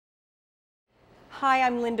Hi,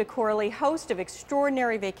 I'm Linda Corley, host of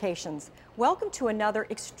Extraordinary Vacations. Welcome to another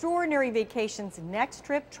Extraordinary Vacations Next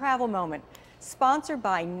Trip Travel Moment, sponsored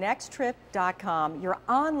by nexttrip.com, your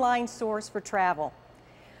online source for travel.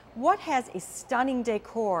 What has a stunning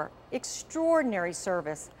decor, extraordinary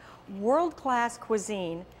service, world-class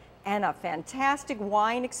cuisine, and a fantastic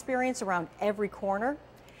wine experience around every corner?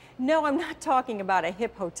 No, I'm not talking about a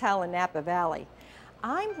hip hotel in Napa Valley.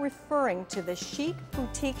 I'm referring to the chic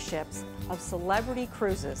boutique ships of Celebrity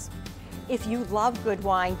Cruises. If you love good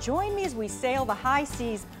wine, join me as we sail the high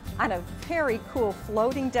seas on a very cool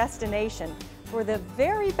floating destination for the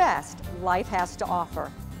very best life has to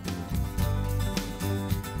offer.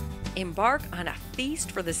 Embark on a feast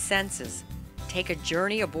for the senses. Take a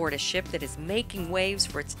journey aboard a ship that is making waves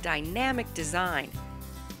for its dynamic design,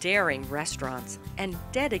 daring restaurants, and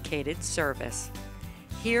dedicated service.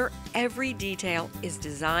 Here, every detail is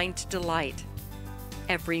designed to delight.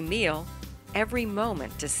 Every meal, every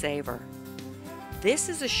moment to savor. This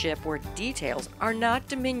is a ship where details are not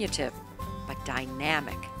diminutive, but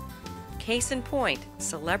dynamic. Case in point,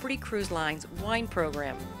 Celebrity Cruise Line's wine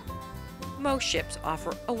program. Most ships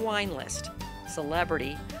offer a wine list.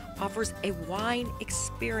 Celebrity offers a wine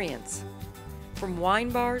experience. From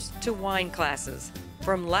wine bars to wine classes,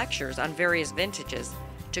 from lectures on various vintages,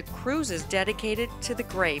 to cruises dedicated to the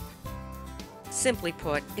grape. Simply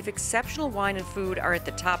put, if exceptional wine and food are at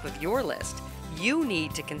the top of your list, you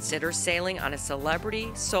need to consider sailing on a Celebrity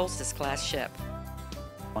Solstice class ship.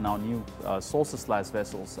 On our new Solstice class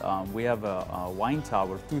vessels, we have a wine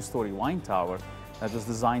tower, two-story wine tower that was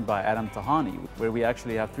designed by Adam Tahani, where we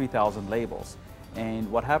actually have 3,000 labels. And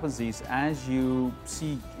what happens is, as you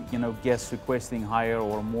see, guests requesting higher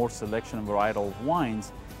or more selection and varietal of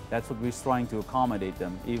wines, that's what we're trying to accommodate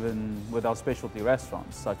them, even with our specialty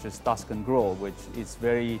restaurants, such as Tuscan Grill, which is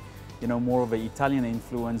very, more of an Italian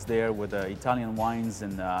influence there with Italian wines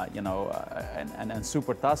and, and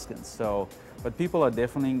super Tuscans. So, but people are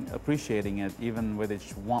definitely appreciating it, even with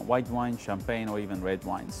its white wine, champagne, or even red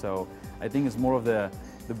wine. So I think it's more of the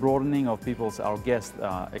broadening of our guests'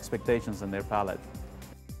 expectations and their palate.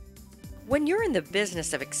 When you're in the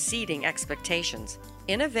business of exceeding expectations,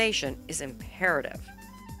 innovation is imperative.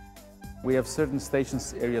 We have certain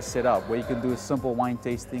stations areas set up where you can do a simple wine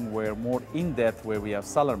tasting, where more in-depth, where we have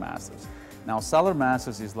cellar masters. Now, cellar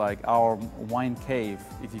masters is like our wine cave,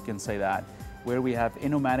 if you can say that, where we have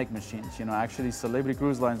enomatic machines. Actually, Celebrity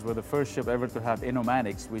Cruise Lines were the first ship ever to have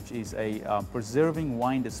enomatics, which is a preserving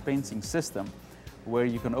wine dispensing system where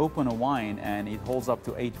you can open a wine and it holds up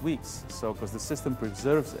to 8 weeks. So, because the system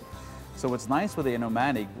preserves it. So what's nice with the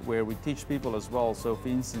enomatic, where we teach people as well, so for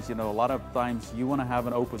instance, a lot of times you want to have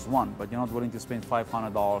an Opus 1, but you're not willing to spend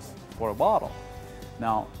 $500 for a bottle.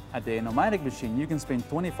 Now, at the enomatic machine, you can spend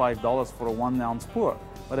 $25 for a 1 ounce pour,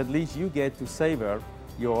 but at least you get to savor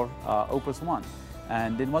your Opus 1.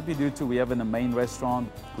 And then what we do too, we have in the main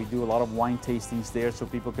restaurant, we do a lot of wine tastings there so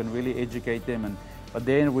people can really educate them, but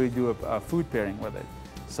then we do a food pairing with it.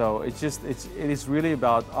 So it is really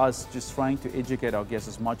about us just trying to educate our guests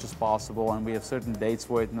as much as possible, and we have certain dates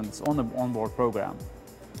for it, and it's on the onboard program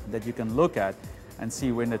that you can look at and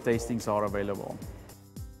see when the tastings are available.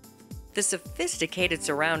 The sophisticated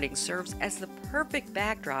surrounding serves as the perfect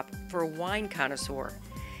backdrop for a wine connoisseur.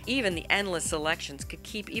 Even the endless selections could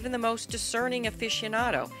keep even the most discerning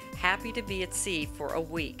aficionado happy to be at sea for a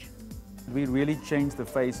week. We really changed the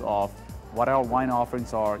face of what our wine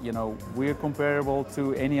offerings are. We're comparable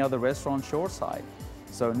to any other restaurant shoreside.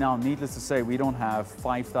 So now, needless to say, we don't have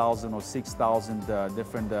 5,000 or 6,000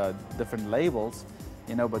 different labels,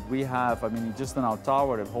 but we have, just in our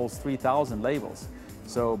tower, it holds 3,000 labels.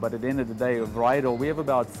 So, but at the end of the day, a varietal, we have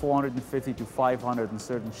about 450 to 500 in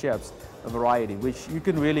certain ships, a variety, which you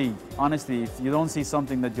can really, honestly, if you don't see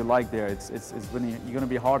something that you like there, you're going to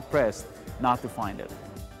be hard-pressed not to find it.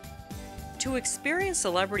 To experience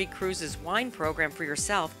Celebrity Cruises' wine program for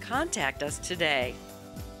yourself, contact us today.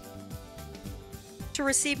 To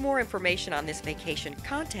receive more information on this vacation,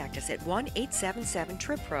 contact us at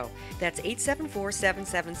 1-877-TRIP-PRO. That's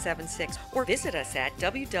 874-7776. Or visit us at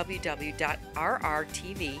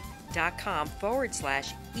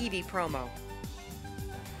www.rrtv.com/EVPromo.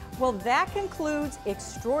 Well, that concludes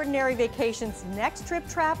Extraordinary Vacations Next Trip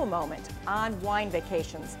Travel Moment on Wine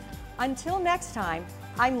Vacations. Until next time,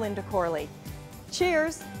 I'm Linda Corley.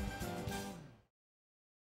 Cheers!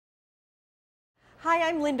 Hi,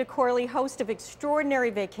 I'm Linda Corley, host of Extraordinary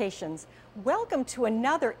Vacations. Welcome to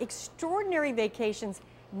another Extraordinary Vacations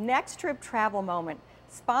Next Trip Travel Moment,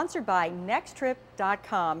 sponsored by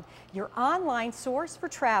nexttrip.com, your online source for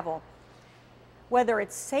travel. Whether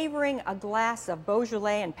it's savoring a glass of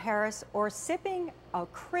Beaujolais in Paris or sipping a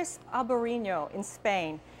crisp Albarino in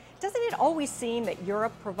Spain. Doesn't it always seem that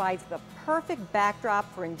Europe provides the perfect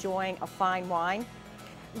backdrop for enjoying a fine wine?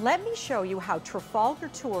 Let me show you how Trafalgar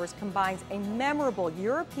Tours combines a memorable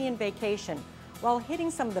European vacation while hitting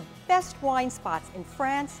some of the best wine spots in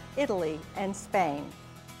France, Italy, and Spain.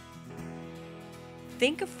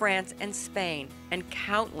 Think of France and Spain, and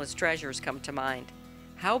countless treasures come to mind.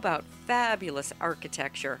 How about fabulous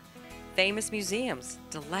architecture, famous museums,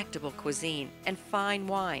 delectable cuisine, and fine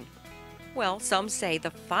wine? Well, some say the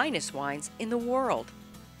finest wines in the world.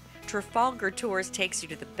 Trafalgar Tours takes you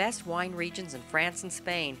to the best wine regions in France and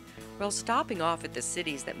Spain, while stopping off at the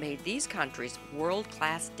cities that made these countries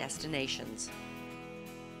world-class destinations.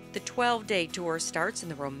 The 12-day tour starts in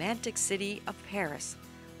the romantic city of Paris,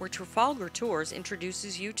 where Trafalgar Tours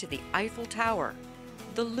introduces you to the Eiffel Tower,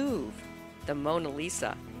 the Louvre, the Mona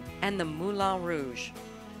Lisa, and the Moulin Rouge.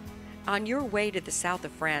 On your way to the south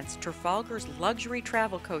of France, Trafalgar's luxury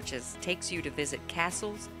travel coaches takes you to visit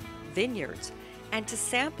castles, vineyards, and to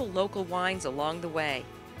sample local wines along the way.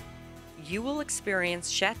 You will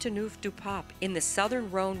experience Châteauneuf-du-Pape in the southern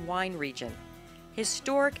Rhône wine region,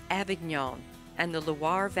 historic Avignon, and the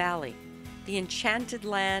Loire Valley, the enchanted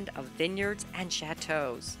land of vineyards and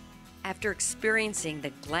chateaus. After experiencing the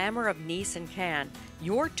glamour of Nice and Cannes,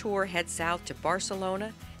 your tour heads south to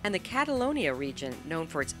Barcelona and the Catalonia region, known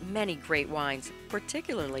for its many great wines,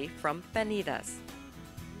 particularly from Vignettes.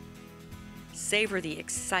 Savor the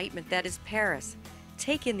excitement that is Paris.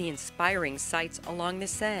 Take in the inspiring sights along the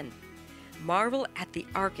Seine. Marvel at the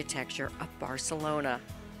architecture of Barcelona.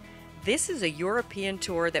 This is a European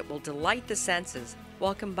tour that will delight the senses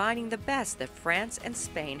while combining the best that France and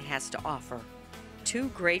Spain has to offer. Two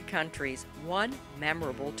great countries, one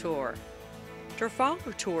memorable tour.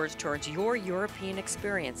 Trafalgar Tours turns your European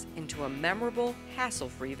experience into a memorable,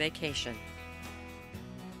 hassle-free vacation.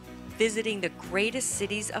 Visiting the greatest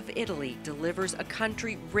cities of Italy delivers a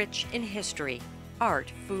country rich in history,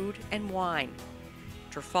 art, food, and wine.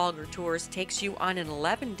 Trafalgar Tours takes you on an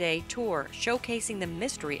 11-day tour showcasing the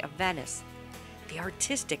mystery of Venice, the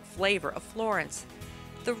artistic flavor of Florence,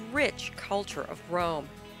 the rich culture of Rome,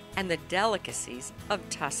 and the delicacies of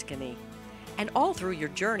Tuscany. And all through your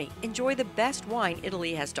journey, enjoy the best wine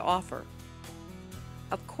Italy has to offer.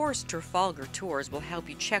 Of course, Trafalgar Tours will help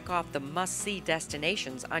you check off the must-see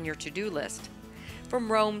destinations on your to-do list.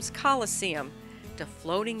 From Rome's Colosseum to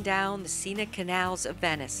floating down the scenic canals of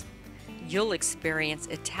Venice, you'll experience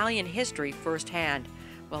Italian history firsthand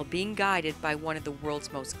while being guided by one of the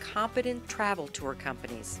world's most competent travel tour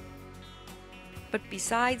companies. But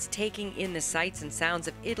besides taking in the sights and sounds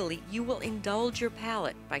of Italy, you will indulge your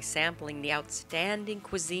palate by sampling the outstanding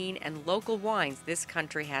cuisine and local wines this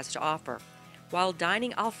country has to offer, while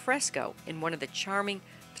dining al fresco in one of the charming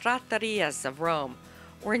trattorias of Rome,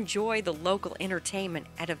 or enjoy the local entertainment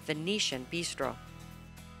at a Venetian bistro.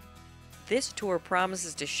 This tour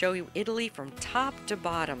promises to show you Italy from top to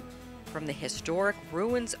bottom, from the historic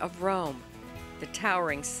ruins of Rome, the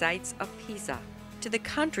towering sights of Pisa, to the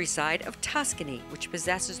countryside of Tuscany, which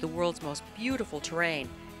possesses the world's most beautiful terrain,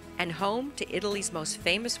 and home to Italy's most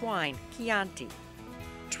famous wine, Chianti.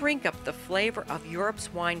 Drink up the flavor of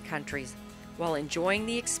Europe's wine countries while enjoying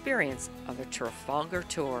the experience of a Trafalgar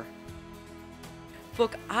tour.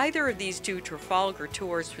 Book either of these two Trafalgar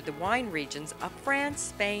tours through the wine regions of France,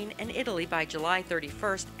 Spain, and Italy by July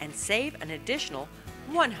 31st and save an additional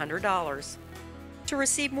 $100. To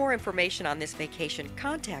receive more information on this vacation,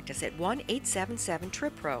 contact us at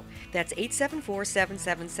 1-877-TRIP-PRO. That's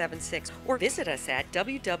 874-7776. Or visit us at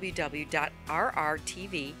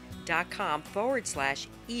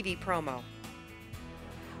www.rrtv.com/EVpromo.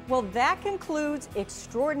 Well, that concludes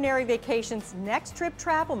Extraordinary Vacations' Next Trip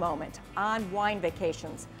Travel Moment on Wine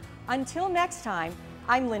Vacations. Until next time,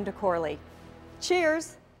 I'm Linda Corley.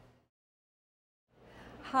 Cheers!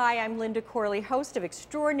 Hi, I'm Linda Corley, host of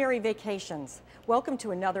Extraordinary Vacations. Welcome to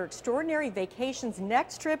another Extraordinary Vacations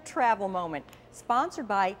Next Trip Travel Moment, sponsored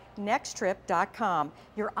by nexttrip.com,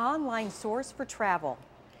 your online source for travel.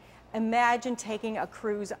 Imagine taking a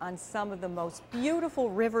cruise on some of the most beautiful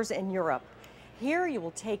rivers in Europe. Here you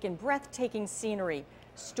will take in breathtaking scenery,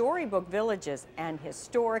 storybook villages, and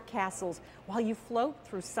historic castles while you float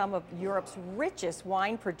through some of Europe's richest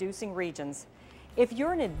wine-producing regions. If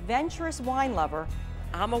you're an adventurous wine lover,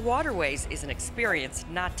 AMA Waterways is an experience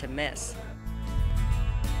not to miss.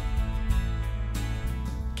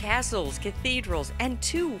 Castles, cathedrals, and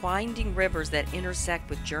two winding rivers that intersect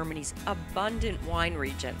with Germany's abundant wine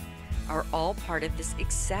region are all part of this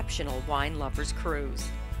exceptional wine lover's cruise.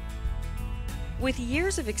 With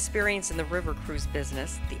years of experience in the river cruise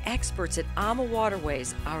business, the experts at AMA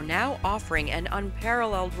Waterways are now offering an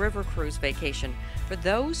unparalleled river cruise vacation for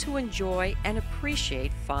those who enjoy and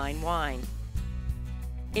appreciate fine wine.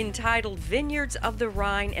 Entitled Vineyards of the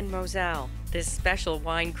Rhine and Moselle, this special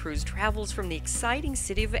wine cruise travels from the exciting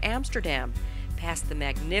city of Amsterdam, past the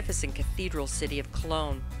magnificent cathedral city of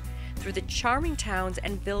Cologne, through the charming towns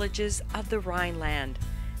and villages of the Rhineland,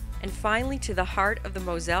 and finally to the heart of the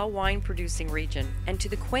Moselle wine-producing region and to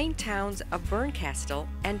the quaint towns of Bernkastel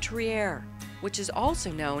and Trier, which is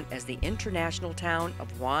also known as the international town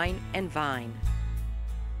of wine and vine.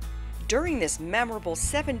 During this memorable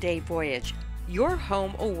 7-day voyage, your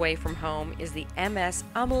home away from home is the MS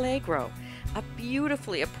Amelegro, a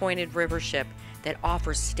beautifully appointed river ship that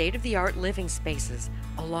offers state-of-the-art living spaces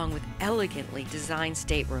along with elegantly designed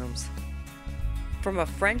staterooms. From a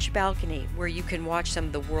French balcony where you can watch some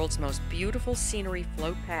of the world's most beautiful scenery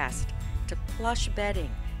float past, to plush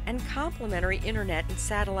bedding and complimentary internet and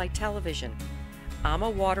satellite television,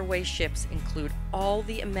 AMA Waterway ships include all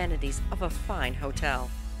the amenities of a fine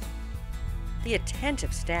hotel. The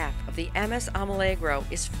attentive staff of the MS Amelegro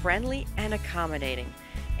is friendly and accommodating,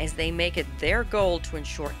 as they make it their goal to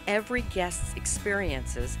ensure every guest's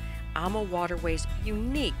experiences AMA Waterway's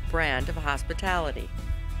unique brand of hospitality.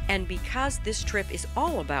 And because this trip is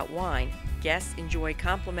all about wine, guests enjoy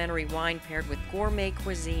complimentary wine paired with gourmet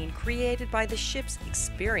cuisine created by the ship's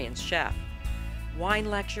experienced chef. Wine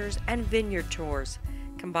lectures and vineyard tours,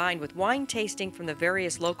 combined with wine tasting from the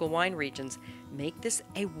various local wine regions, make this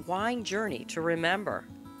a wine journey to remember.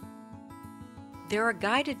 There are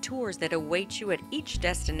guided tours that await you at each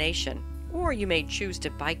destination, or you may choose to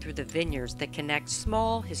bike through the vineyards that connect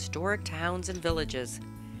small, historic towns and villages.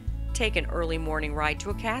 Take an early morning ride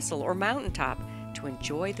to a castle or mountaintop to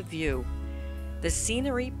enjoy the view. The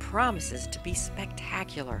scenery promises to be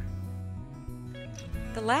spectacular.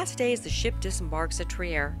 The last day as the ship disembarks at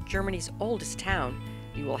Trier, Germany's oldest town,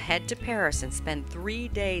 you will head to Paris and spend 3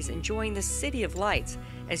 days enjoying the City of Lights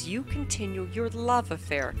as you continue your love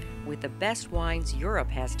affair with the best wines Europe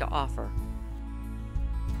has to offer.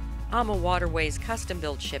 AMA Waterways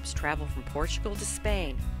custom-built ships travel from Portugal to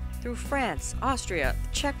Spain, through France, Austria, the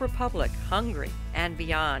Czech Republic, Hungary, and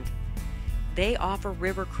beyond. They offer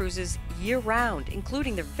river cruises year-round,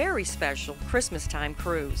 including their very special Christmas time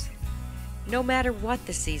cruise. No matter what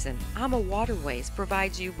the season, AMA Waterways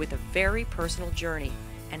provides you with a very personal journey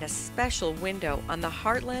and a special window on the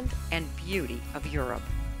heartland and beauty of Europe.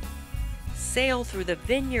 Sail through the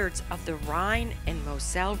vineyards of the Rhine and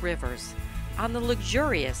Moselle rivers on the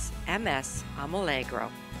luxurious MS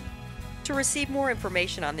Amelegro. To receive more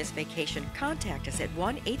information on this vacation, contact us at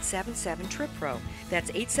 1-877-TRIP-PRO.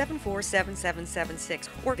 That's 874-7776,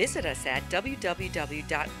 or visit us at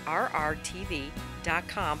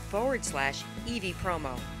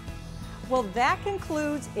www.rrtv.com/EVPromo. Well, that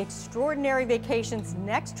concludes Extraordinary Vacations'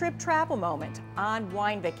 next trip travel moment on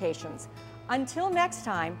Wine Vacations. Until next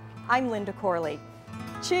time, I'm Linda Corley.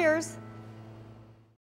 Cheers!